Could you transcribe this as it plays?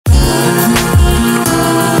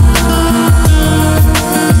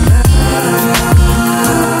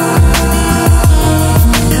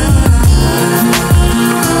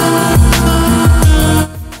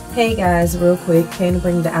guys, real quick, came to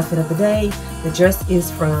bring you the outfit of the day. The dress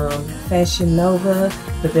is from Fashion Nova,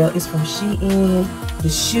 the belt is from Shein, the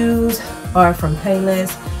shoes are from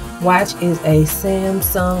Keiis. Watch is a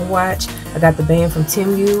Samsung watch. I got the band from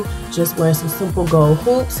Temu, just wearing some simple gold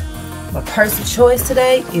hoops. My purse of choice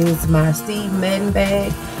today is my Steve Madden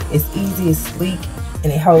bag. It's easy, it's sleek,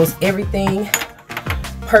 and it holds everything.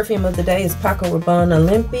 Perfume of the day is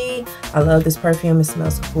applybn. I love this perfume. It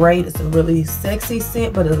smells great. It's a really sexy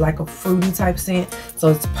scent, but it's like a fruity type scent, so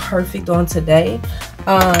it's perfect on today.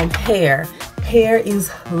 Hair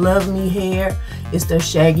is Love Me Hair. It's the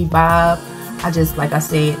shaggy bob. I just, like I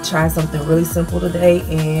said, try something really simple today,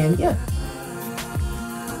 and yeah.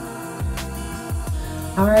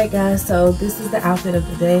 Alright guys, so this is the outfit of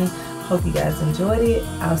the day. Hope you guys enjoyed it.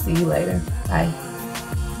 I'll see you later. Bye.